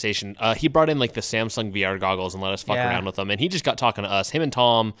conversation. He brought in like the Samsung VR goggles and let us fuck Yeah. around with them, and he just got talking to us. Him and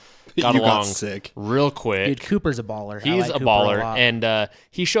Tom got You got along sick. real quick. Dude, Cooper's a baller. I He's like a Cooper baller, lot. and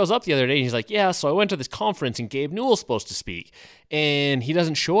he shows up the other day. And he's like, "Yeah, so I went to this conference, and Gabe Newell's supposed to speak, and he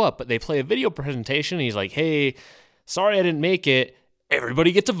doesn't show up. But they play a video presentation. And he's like, "Hey, sorry I didn't make it.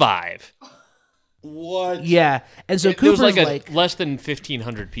 Everybody gets a Vive." What? Yeah, and so It Cooper's was like a like, less than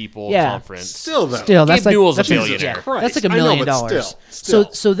 1,500 people Yeah. conference. Still though. still, that's Gabe like Newell's a that's billionaire. yeah, Christ. that's like $1 I know, million. but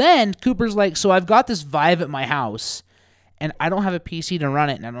still. So then Cooper's like, so I've got this Vive at my house, and I don't have a PC to run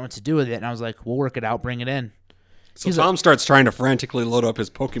it, and I don't know what to do with it. And I was like, we'll work it out, bring it in. So Tom starts trying to frantically load up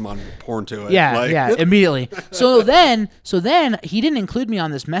his Pokemon porn to it. Yeah, like, yeah, immediately. So then he didn't include me on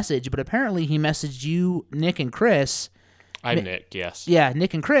this message, but apparently he messaged you, Nick, and Chris. I'm Nick, yes. Yeah,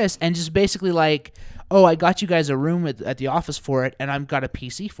 Nick and Chris, and just basically like, oh, I got you guys a room at the office for it, and I've got a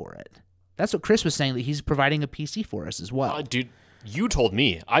PC for it. That's what Chris was saying, that he's providing a PC for us as well. Dude, you told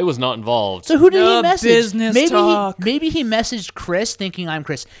me. I was not involved. So who did The he message? business talk. Maybe he messaged Chris thinking I'm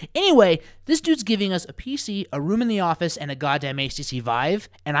Chris. Anyway, this dude's giving us a PC, a room in the office, and a goddamn HTC Vive,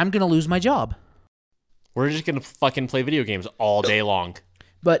 and I'm going to lose my job. We're just going to fucking play video games all day long.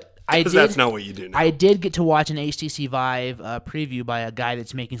 But I 'cause did. that's not what you do now. I did get to watch an HTC Vive preview by a guy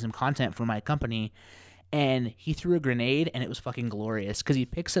that's making some content for my company, and he threw a grenade, and it was fucking glorious because he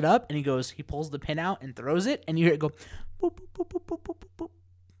picks it up and he pulls the pin out and throws it, and you hear it go, boop, boop, boop, boop, boop, boop,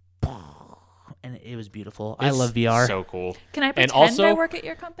 boop, and it was beautiful. I It's love VR. So cool. Can I And pretend also, I work at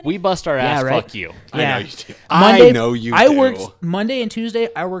your company? We bust our ass. Yeah, right. Fuck you. I know Yeah. you do. Monday- I know you I do. worked Monday and Tuesday.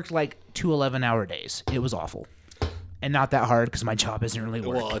 I worked like 2 11-hour days. It was awful, and not that hard because my job isn't really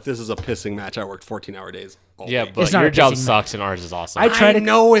work. Well, if this is a pissing match, I worked 14-hour days. all Yeah, week. but It's not your a job pissing sucks and ours is awesome. I try I to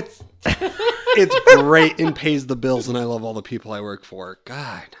know it's great and pays the bills, and I love all the people I work for.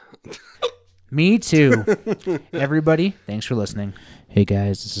 God. Me too. Everybody, thanks for listening. Hey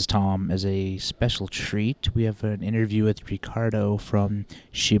guys, this is Tom. As a special treat, we have an interview with Ricardo from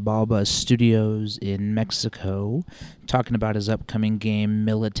Shibaba Studios in Mexico, talking about his upcoming game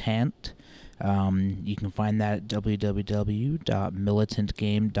Militant. You can find that at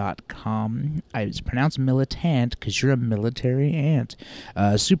www.militantgame.com. It's pronounced militant because you're a military ant.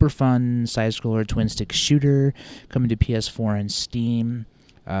 Super fun side-scroller twin-stick shooter coming to PS4 and Steam.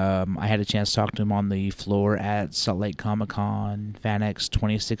 I had a chance to talk to him on the floor at Salt Lake Comic-Con FanX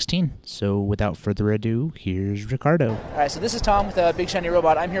 2016. So without further ado, here's Ricardo. All right, so this is Tom with Big Shiny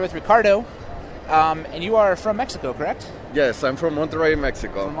Robot. I'm here with Ricardo, and you are from Mexico, correct? Yes, I'm from Monterrey,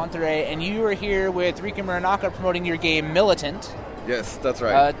 Mexico. From Monterrey, and you are here with Rika Muranaka promoting your game Militant. Yes, that's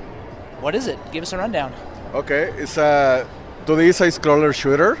right. What is it? Give us a rundown. Okay, it's a 2D side-scroller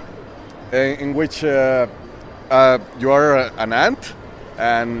shooter in which you are an ant,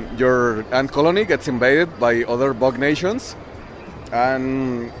 and your ant colony gets invaded by other bug nations,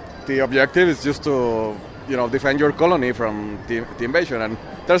 and the objective is just to, defend your colony from the invasion. And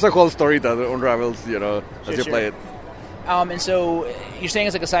there's a whole story that unravels, as you play it. And so you're saying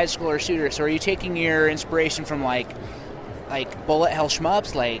it's like a side-scroller shooter. So are you taking your inspiration from like bullet hell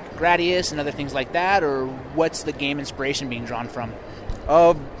shmups like Gradius and other things like that, or what's the game inspiration being drawn from?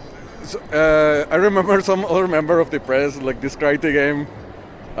 I remember some other member of the press described the game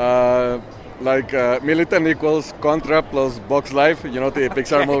Militant equals Contra plus Bugs Life, the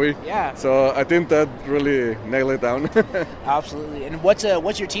Pixar movie. Yeah. So I think that really nailed it down. Absolutely. And what's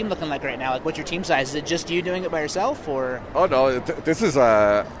your team looking like right now? Like, what's your team size? Is it just you doing it by yourself, or? Oh no, this is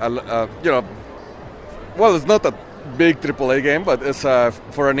well, it's not a big AAA game, but it's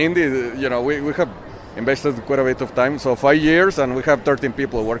for an indie. We have invested quite a bit of time. So 5 years, and we have 13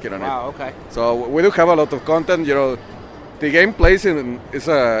 people working on it. Wow. Okay. So we do have a lot of content. The game plays in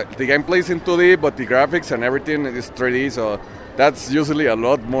 2D, but the graphics and everything is 3D. So that's usually a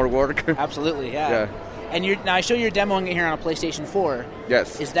lot more work. Absolutely. Yeah. Yeah. And now I show you're demoing it here on a PlayStation 4.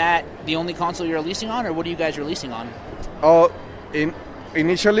 Yes. Is that the only console you're releasing on, or what are you guys releasing on? Oh,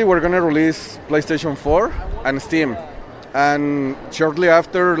 initially we're gonna release PlayStation 4 and Steam, and shortly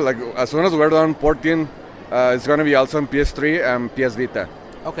after, as soon as we're done porting, it's gonna be also on PS3 and PS Vita.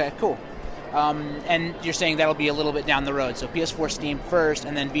 Okay, cool. And you're saying that'll be a little bit down the road, so PS4 Steam first,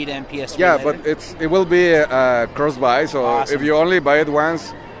 and then Vita and PS3 Yeah, later? but it will be cross-buy, so Awesome. if you only buy it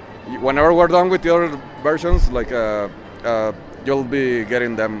once, whenever we're done with the other versions, you'll be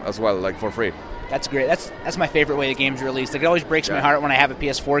getting them as well, for free. That's great. That's my favorite way the game's released. Like, it always breaks my heart when I have a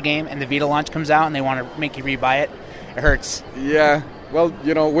PS4 game and the Vita launch comes out and they want to make you rebuy it. It hurts. Yeah, well,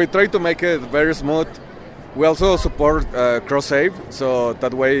 we try to make it very smooth. We also support cross-save, so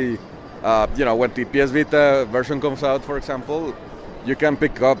that way, when the PS Vita version comes out, for example, you can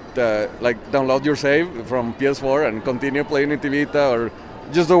pick up, download your save from PS4 and continue playing it in Vita, or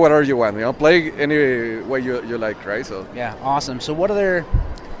just do whatever you want. Play any way you like, right? So yeah, awesome. So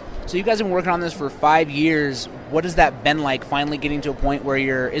So you guys have been working on this for 5 years. What has that been like, finally getting to a point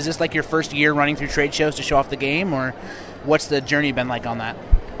where is this like your first year running through trade shows to show off the game, or what's the journey been like on that?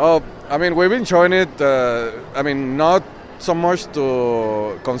 Oh, we've been showing it, not so much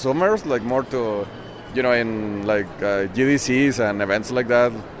to consumers, like more to, in like GDCs and events like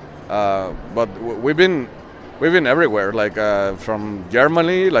that. But we've been everywhere, like from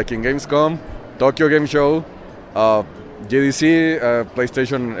Germany, like in Gamescom, Tokyo Game Show, GDC,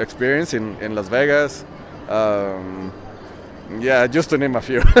 PlayStation Experience in Las Vegas. Just to name a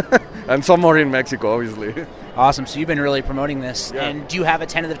few. And some more in Mexico, obviously. Awesome. So you've been really promoting this. Yeah. And do you have a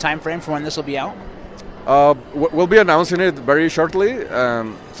tentative time frame for when this will be out? We'll be announcing it very shortly,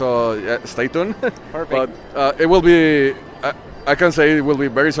 so stay tuned. Perfect. But it will be, I can say it will be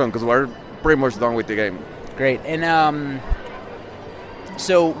very soon because we're pretty much done with the game. Great. And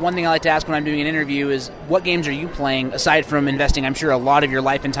so one thing I like to ask when I'm doing an interview is, what games are you playing, aside from investing, I'm sure, a lot of your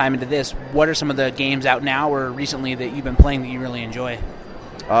life and time into this? What are some of the games out now or recently that you've been playing that you really enjoy?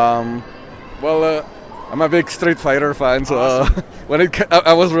 I'm a big Street Fighter fan, so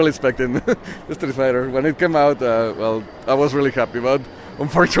I was really expecting Street Fighter. When it came out, I was really happy, but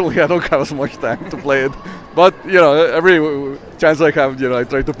unfortunately I don't have as much time to play it. But, every chance I have, I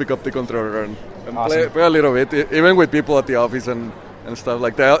try to pick up the controller and Awesome. play a little bit, even with people at the office and stuff.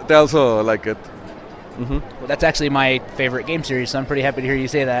 Like, they also like it. Mm-hmm. Well, that's actually my favorite game series, so I'm pretty happy to hear you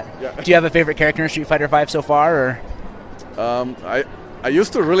say that. Yeah. Do you have a favorite character in Street Fighter V so far? Or? I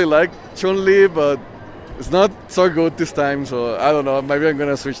used to really like Chun-Li, but it's not so good this time, so I don't know. Maybe I'm going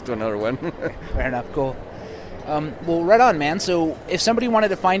to switch to another one. Fair enough. Cool. Well, right on, man. So if somebody wanted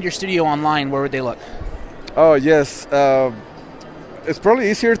to find your studio online, where would they look? Oh, yes. It's probably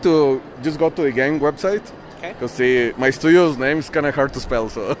easier to just go to the game website. Okay. Because my studio's name is kind of hard to spell,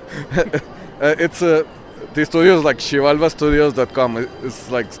 so it's the studio is like xibalbastudios.com. It's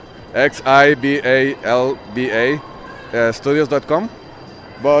like Xibalba studios.com.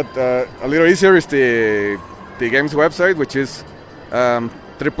 But a little easier is the game's website, which is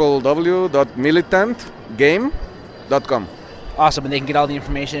www.militantgame.com. Awesome, and they can get all the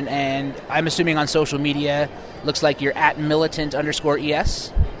information. And I'm assuming on social media, looks like you're at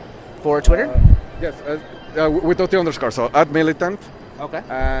militant_ES for Twitter? Yes, without the underscore, so at militant. Okay.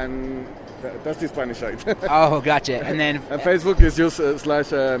 And that's the Spanish side. Oh, gotcha. And then and Facebook is just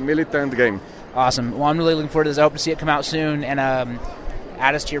 /militant game. Awesome. Well, I'm really looking forward to this. I hope to see it come out soon, and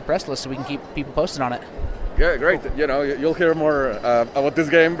add us to your press list so we can keep people posted on it. Yeah, great. You'll hear more about this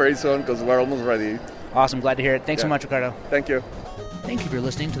game very soon because we're almost ready. Awesome. Glad to hear it. Thanks so much, Ricardo. Thank you. Thank you for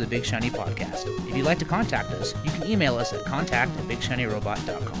listening to the Big Shiny Podcast. If you'd like to contact us, you can email us at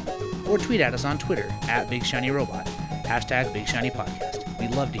contact@BigShinyRobot.com or tweet at us on Twitter @BigShinyRobot, #BigShinyPodcast.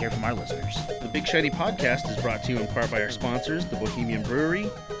 We'd love to hear from our listeners. The Big Shiny Podcast is brought to you in part by our sponsors, The Bohemian Brewery,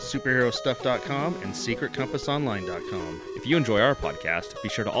 SuperheroStuff.com, and SecretCompassOnline.com. If you enjoy our podcast, be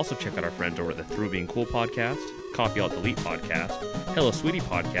sure to also check out our friends over at the Through Being Cool podcast, Coffee Alt Delete podcast, Hello Sweetie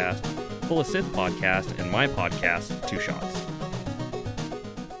podcast, Full of Sith podcast, and my podcast, Two Shots.